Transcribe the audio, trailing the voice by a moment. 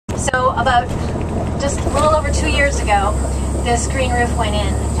about just a little over 2 years ago, this green roof went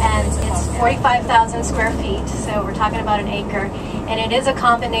in, and it's 45,000 square feet, so we're talking about an acre, and it is a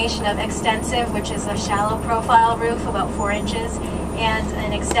combination of extensive, which is a shallow profile roof, about 4 inches, and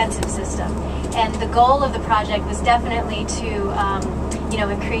an extensive system. And the goal of the project was definitely to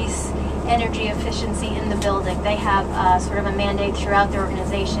increase energy efficiency in the building. They have sort of a mandate throughout their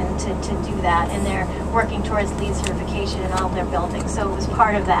organization to do that, and they're working towards LEED certification in all of their buildings, so it was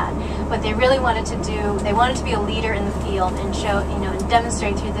part of that. What they really wanted to do, they wanted to be a leader in the field and show, and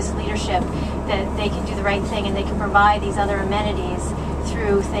demonstrate through this leadership that they can do the right thing and they can provide these other amenities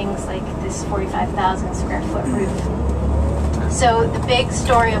through things like this 45,000 square foot roof. So the big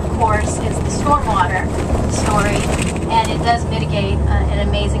story, of course, is the stormwater story, and it does mitigate an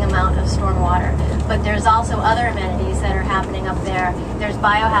amazing amount of stormwater. But there's also other amenities that are happening up there. There's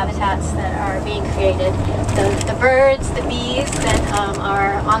biohabitats that are being created. The birds, the bees that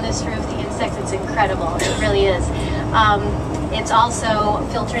are on this roof, the insects, it's incredible. It really is. It's also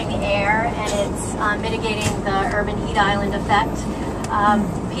filtering the air, and it's mitigating the urban heat island effect.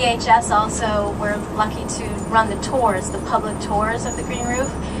 PHS also, we're lucky to run the tours, the public tours of the green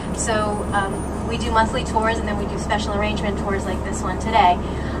roof. So we do monthly tours, and then we do special arrangement tours like this one today.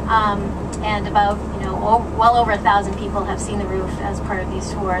 And about, well over 1,000 people have seen the roof as part of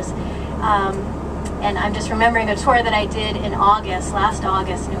these tours. And I'm just remembering a tour that I did in August, last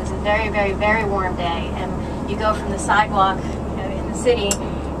August, and it was a very, very, very warm day. And you go from the sidewalk, in the city,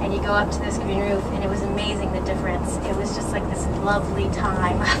 and you go up to this green roof, and it was amazing the difference. It was just like this lovely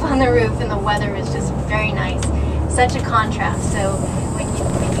time up on the roof, and the weather was just very nice. Such a contrast. So when you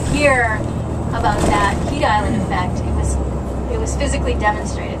hear about that heat island effect, it was physically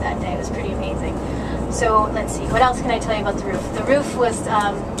demonstrated that day. It was pretty amazing. So let's see, what else can I tell you about the roof? The roof was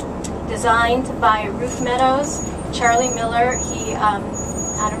designed by Roof Meadows. Charlie Miller,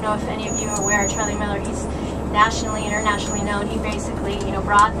 I don't know if any of you are aware of Charlie Miller. He's nationally, internationally known. He basically,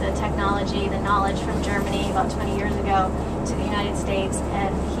 brought the technology, the knowledge from Germany about 20 years ago to the United States,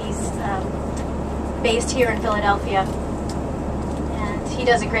 and he's based here in Philadelphia. And he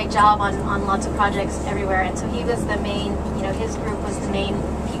does a great job on lots of projects everywhere, and so he was the main, his group was the main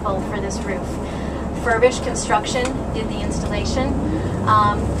people for this roof. Furbish Construction did the installation,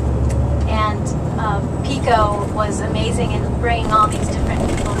 and PECO was amazing in bringing all these different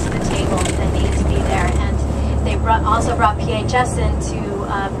people to the table that needed to be there. And they also brought PHS in to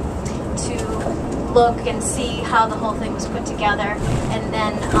look and see how the whole thing was put together. And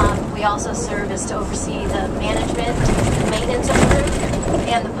then we also serve as to oversee the management, the maintenance of the roof,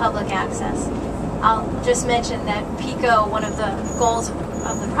 and the public access. I'll just mention that PECO, one of the goals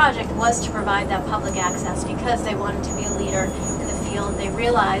of the project was to provide that public access because they wanted to be a leader in the field. They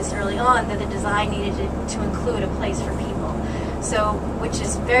realized early on that the design needed to include a place for people. So, which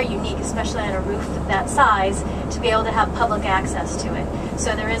is very unique, especially on a roof that size, to be able to have public access to it.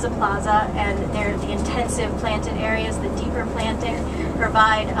 So there is a plaza, and the intensive planted areas, the deeper planting,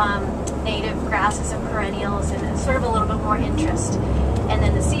 provide native grasses and perennials, and sort of a little bit more interest. And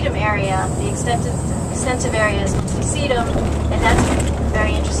then the sedum area, the extensive area is mostly sedum, and that's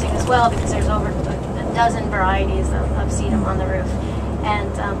very interesting as well because there's over a dozen varieties of sedum on the roof.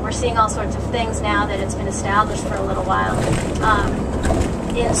 And we're seeing all sorts of things now that it's been established for a little while.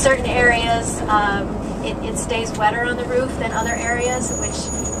 In certain areas, it stays wetter on the roof than other areas, which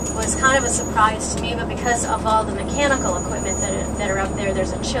was kind of a surprise to me, but because of all the mechanical equipment that are up there,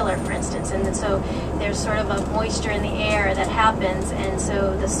 there's a chiller, for instance, and so there's sort of a moisture in the air that happens, and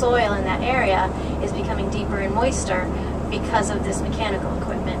so the soil in that area is becoming deeper and moister because of this mechanical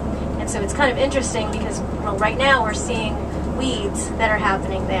equipment. And so it's kind of interesting because, well, right now we're seeing weeds that are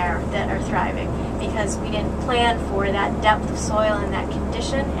happening there that are thriving because we didn't plan for that depth of soil and that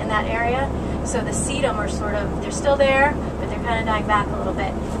condition in that area. So the sedum are they're still there, but they're kind of dying back a little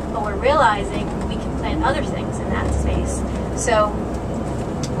bit. But we're realizing we can plant other things in that space. So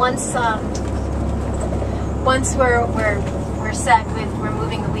once we're set with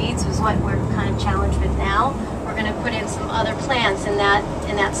removing the weeds, was what we're kind of challenged with now. We're going to put in some other plants in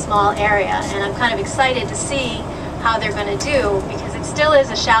that small area, and I'm kind of excited to see how they're going to do because it still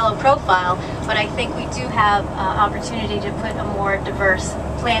is a shallow profile, but I think we do have opportunity to put a more diverse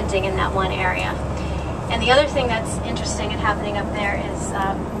planting in that one area. And the other thing that's interesting and happening up there is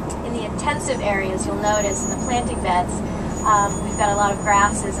in the intensive areas, you'll notice in the planting beds, we've got a lot of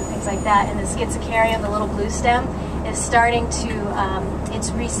grasses and things like that, and the schizocarium, the little blue stem, is starting to,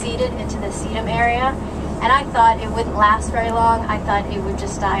 it's reseeded into the sedum area. And I thought it wouldn't last very long. I thought it would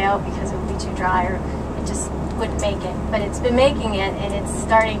just die out because it would be too dry or it just wouldn't make it. But it's been making it, and it's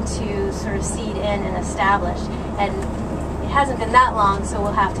starting to sort of seed in and establish. And hasn't been that long, so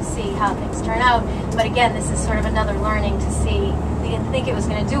we'll have to see how things turn out. But again, this is sort of another learning to see. We didn't think it was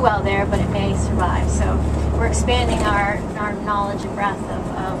going to do well there, but it may survive. So we're expanding our knowledge and breadth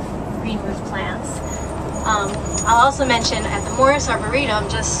of green roof plants. I'll also mention at the Morris Arboretum,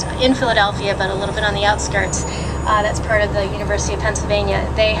 just in Philadelphia, but a little bit on the outskirts, that's part of the University of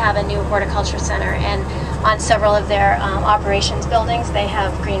Pennsylvania, they have a new horticulture center, and on several of their operations buildings, they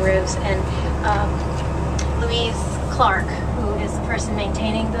have green roofs. And Louise Clark, who is the person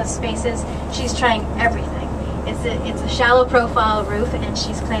maintaining those spaces, she's trying everything. It's a shallow profile roof, and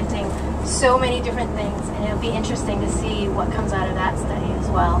she's planting so many different things, and it'll be interesting to see what comes out of that study as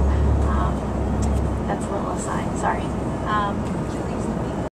well. That's a little aside, sorry.